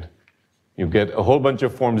 and you get a whole bunch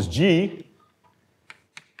of forms G,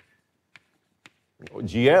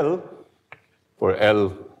 GL, for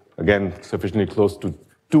L, again, sufficiently close to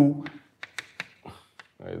 2.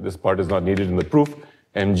 This part is not needed in the proof,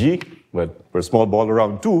 MG, but for a small ball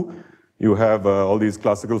around 2, you have all these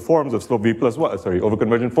classical forms of slope v plus 1,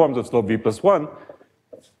 overconvergent forms of slope v plus 1.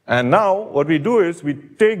 And now what we do is we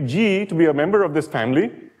take G to be a member of this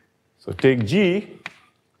family. So take G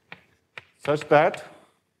such that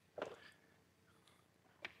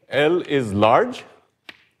L is large.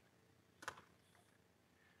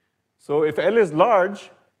 So if L is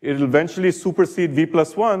large, it will eventually supersede v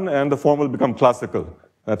plus 1 and the form will become classical.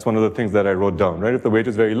 That's one of the things that I wrote down, right? If the weight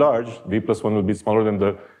is very large, v plus 1 will be smaller than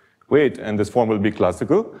the weight and this form will be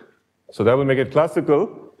classical. So that will make it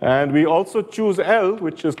classical. And we also choose L,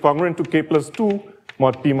 which is congruent to k plus 2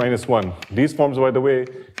 mod p minus 1. These forms, by the way,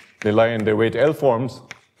 they lie in their weight L forms.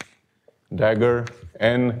 Dagger,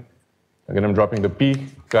 N, again I'm dropping the P,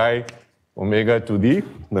 chi, omega to the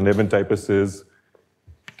Neben-typus is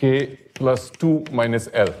k plus 2 minus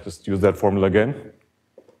L. Just use that formula again.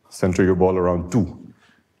 Center your ball around 2.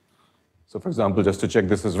 So for example, just to check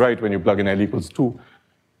this is right, when you plug in L equals 2,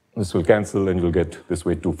 this will cancel and you'll get this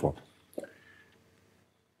weight 2 form.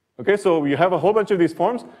 Okay, so we have a whole bunch of these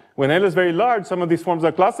forms. When L is very large, some of these forms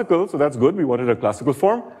are classical, so that's good. We wanted a classical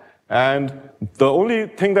form. And the only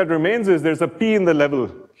thing that remains is there's a P in the level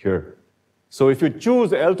here. So if you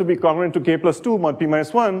choose L to be congruent to k plus 2 mod p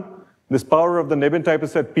minus 1, this power of the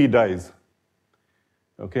Neben-typus set P dies.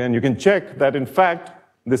 Okay, and you can check that in fact,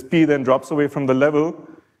 this P then drops away from the level.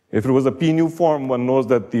 If it was a P nu form, one knows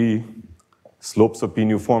that the slopes of P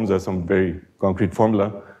nu forms are some very concrete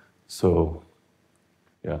formula. So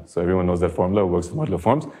yeah, so everyone knows that formula, works with modular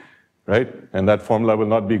forms, right? And that formula will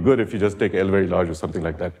not be good if you just take L very large or something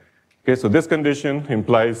like that. Okay, so this condition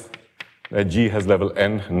implies that G has level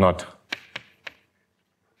N, not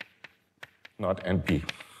NP.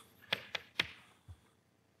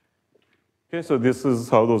 Okay, so this is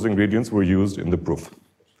how those ingredients were used in the proof.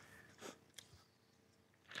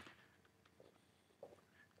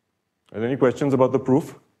 Are there any questions about the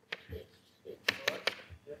proof?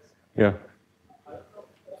 Yeah.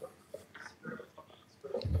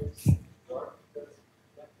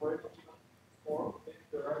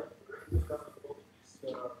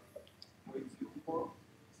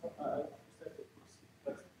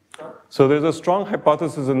 So there's a strong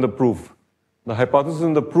hypothesis in the proof. The hypothesis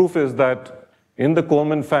in the proof is that in the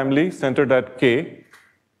Coleman family centered at K,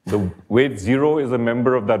 the weight 0 is a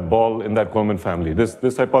member of that ball in that Coleman family.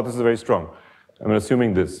 This hypothesis is very strong. I'm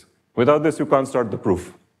assuming this. Without this, you can't start the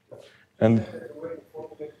proof. And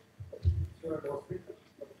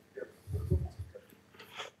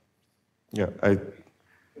yeah,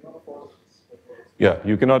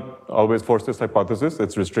 you cannot always force this hypothesis.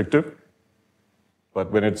 It's restrictive. But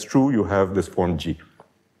when it's true, you have this form G.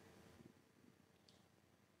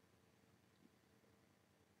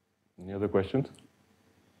 Any other questions?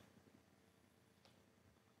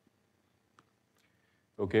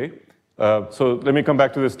 Okay, so let me come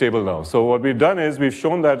back to this table now. So what we've done is we've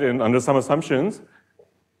shown that under some assumptions,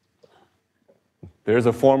 there's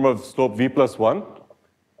a form of slope v plus 1,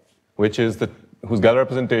 which is whose Galois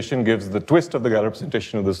representation gives the twist of the Galois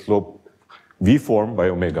representation of the slope v form by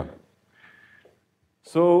omega.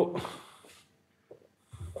 So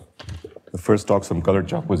the first talk, some colored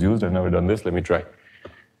chalk was used. I've never done this. Let me try.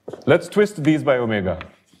 Let's twist these by omega.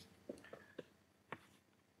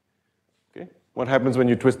 Okay, what happens when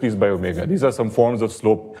you twist these by omega? These are some forms of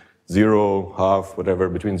slope 0, half, whatever,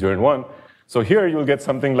 between 0 and 1. So here you'll get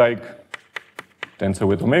something like tensor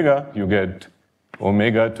with omega. You get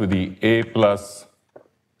omega to the a plus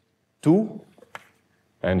 2,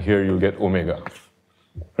 and here you'll get omega,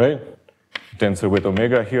 right? Tensor with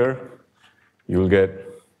omega here, you'll get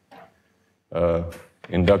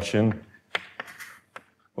induction.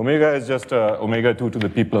 Omega is just omega 2 to the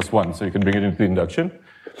p plus 1, so you can bring it into the induction.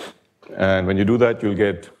 And when you do that, you'll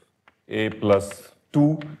get a plus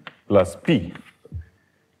 2 plus p,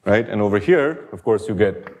 right? And over here, of course, you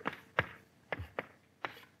get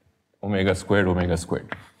omega squared,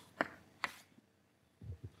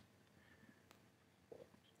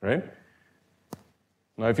 right?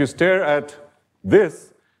 Now, if you stare at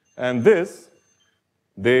this and this,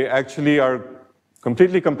 they actually are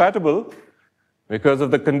completely compatible because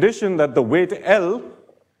of the condition that the weight L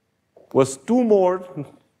was 2 more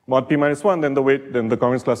mod p minus 1 than the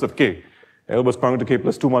congruence class of K. L was congruent to K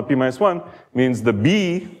plus 2 mod p minus 1 means the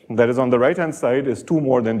B that is on the right-hand side is 2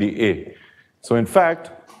 more than the A. So in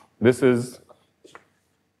fact, this is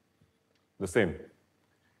the same.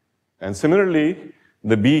 And similarly,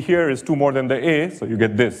 the B here is 2 more than the A, so you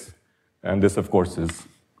get this. And this, of course, is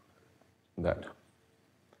that.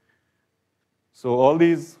 So all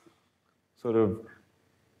these sort of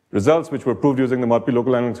results which were proved using the mod P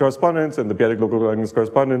local dynamics correspondence and the p-adic local dynamics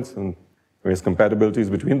correspondence and various compatibilities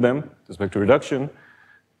between them with respect to reduction,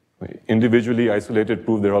 individually isolated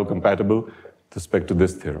prove they're all compatible with respect to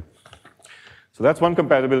this theorem. So that's one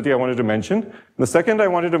compatibility I wanted to mention. The second I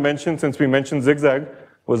wanted to mention, since we mentioned zigzag,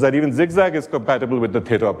 was that even zigzag is compatible with the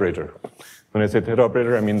theta operator. When I say theta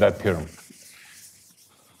operator, I mean that theorem.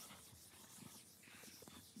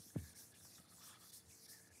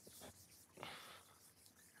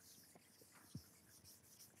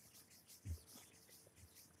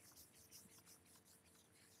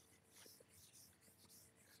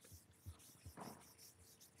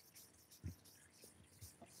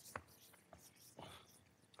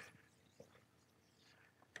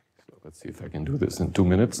 Let's see if I can do this in 2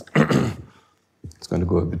 minutes. It's going to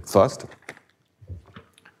go a bit fast.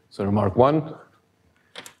 So remark 1.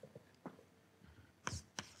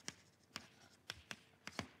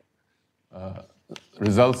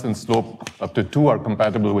 Results in slope up to 2 are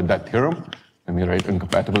compatible with that theorem. Let me write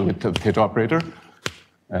incompatible with the theta operator.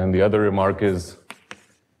 And the other remark is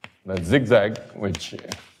that zigzag, which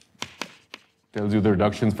tells you the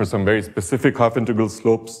reductions for some very specific half-integral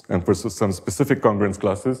slopes and for some specific congruence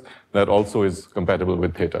classes, that also is compatible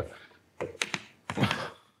with theta.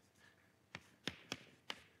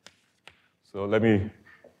 So let me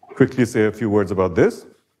quickly say a few words about this.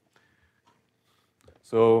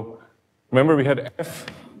 So remember we had F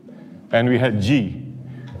and we had G.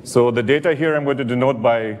 So the data here I'm going to denote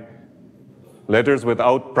by letters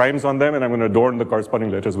without primes on them, and I'm going to adorn the corresponding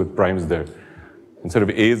letters with primes there. Instead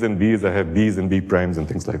of A's and B's, I have B's and B primes and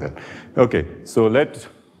things like that. Okay, so let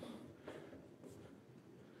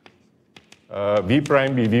V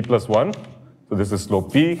prime be V plus 1. So this is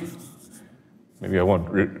slope P. Maybe I won't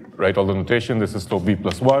write all the notation. This is slope V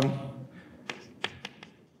plus 1.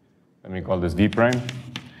 Let me call this V prime.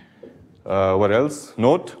 What else?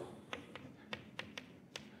 Note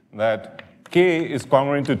that K is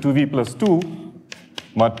congruent to 2V plus 2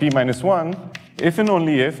 mod P minus 1 if and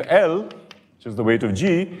only if L, which is the weight of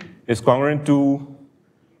G, is congruent to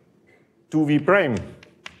 2V prime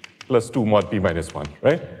plus 2 mod P minus 1,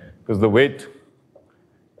 right? Because the weight,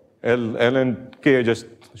 L and K are just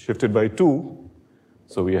shifted by 2,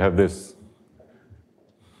 so we have this.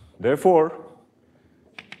 Therefore,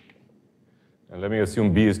 and let me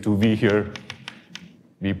assume B is 2V here,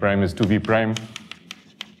 B prime is 2V prime.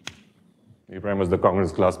 B prime was the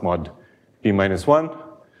congruence class mod P minus 1.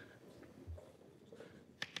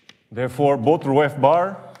 Therefore, both rho F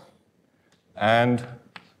bar and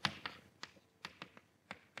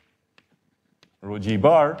rho G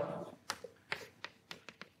bar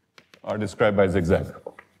are described by zigzag.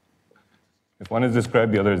 If one is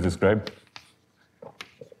described, the other is described.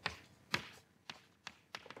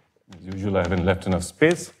 As usual, I haven't left enough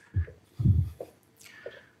space.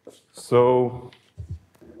 So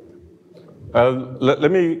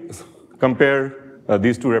let me compare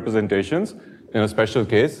these two representations in a special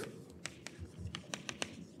case.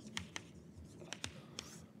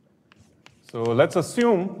 So let's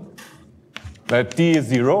assume that t is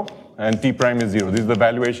 0 and t prime is 0. These are the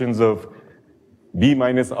valuations of b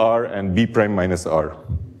minus r and b prime minus r,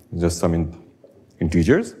 just some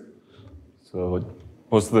integers. So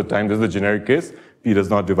most of the time, this is the generic case. P does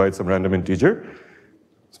not divide some random integer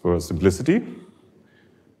for simplicity.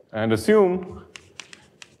 And assume,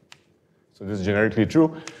 so this is generically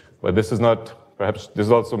true, but this is not, perhaps this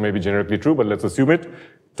is also maybe generically true, but let's assume it.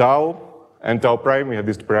 Tau and tau prime, we have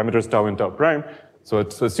these parameters tau and tau prime. So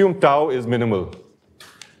let's assume tau is minimal,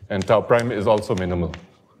 and tau prime is also minimal.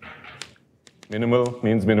 Minimal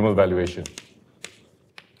means minimal valuation.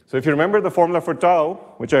 So if you remember the formula for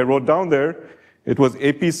tau, which I wrote down there, it was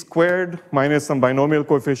AP squared minus some binomial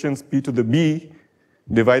coefficients p to the b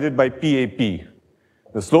divided by PAP.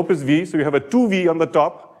 The slope is v, so you have a 2v on the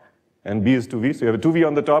top, and b is 2v, so you have a 2v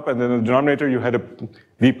on the top, and then in the denominator you had a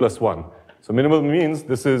v plus 1. So minimal means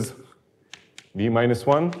this is v minus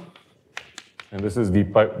 1, and this is v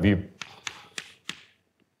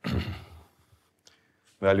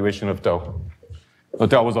valuation of tau. So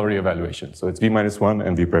tau was already a valuation, so it's v minus 1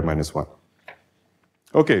 and v prime minus 1.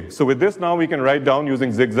 Okay, so with this now we can write down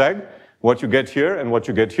using zigzag what you get here and what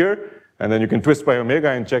you get here, and then you can twist by omega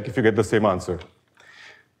and check if you get the same answer.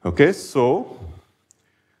 Okay, so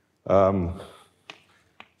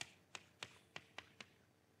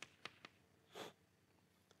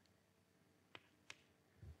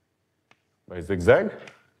by zigzag,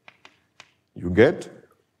 you get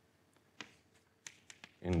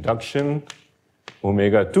induction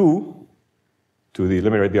omega 2 to the,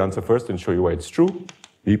 let me write the answer first and show you why it's true,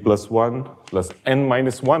 b plus 1 plus n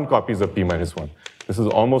minus 1 copies of p minus 1. This is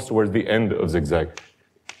almost towards the end of zigzag.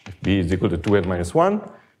 B is equal to 2n minus 1,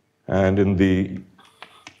 and in the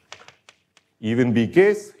even b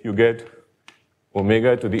case, you get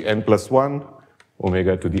omega to the n plus 1,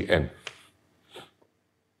 omega to the n.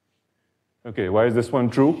 Okay, why is this one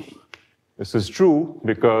true? This is true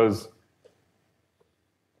because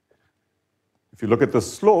if you look at the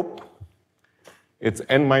slope, it's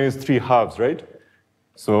n minus 3 halves, right?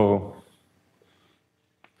 So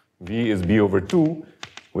v is b over 2,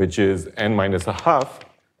 which is n minus a half,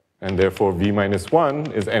 and therefore v minus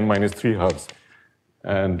 1 is n minus 3 halves.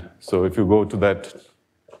 And so if you go to that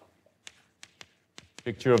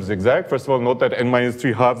picture of zigzag, first of all, note that n minus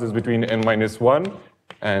 3 halves is between n minus 1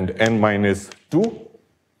 and n minus 2.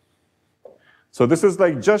 So this is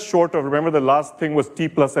like just short of, remember the last thing was t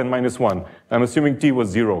plus n minus 1. I'm assuming t was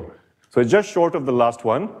 0. So it's just short of the last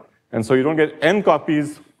one. And so you don't get n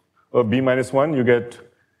copies of b minus 1, you get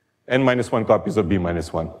n minus 1 copies of b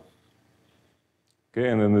minus 1. Okay,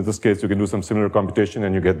 and then in this case, you can do some similar computation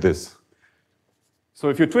and you get this. So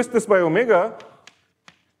if you twist this by omega,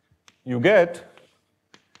 you get,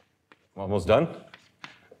 almost done,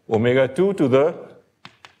 omega 2 to the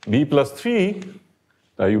b plus 3.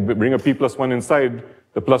 You bring a p plus 1 inside,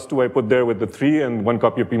 the plus 2 I put there with the 3, and 1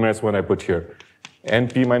 copy of p minus 1 I put here.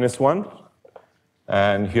 And p minus 1,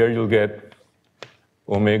 and here you'll get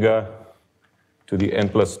omega to the n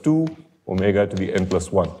plus 2, omega to the n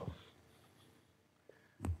plus 1.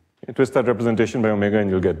 You twist that representation by omega and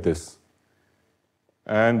you'll get this.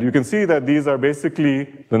 And you can see that these are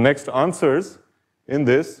basically the next answers in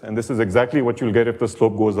this, and this is exactly what you'll get if the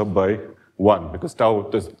slope goes up by 1, because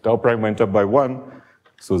tau prime went up by 1,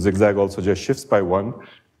 so zigzag also just shifts by 1,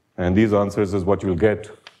 and these answers is what you'll get.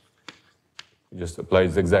 You just apply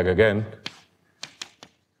zigzag again.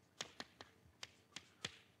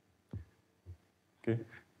 Okay.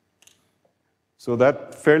 So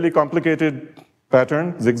that fairly complicated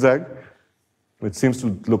pattern, zigzag, which seems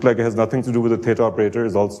to look like it has nothing to do with the theta operator,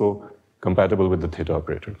 is also compatible with the theta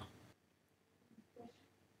operator.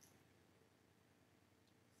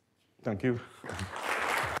 Thank you.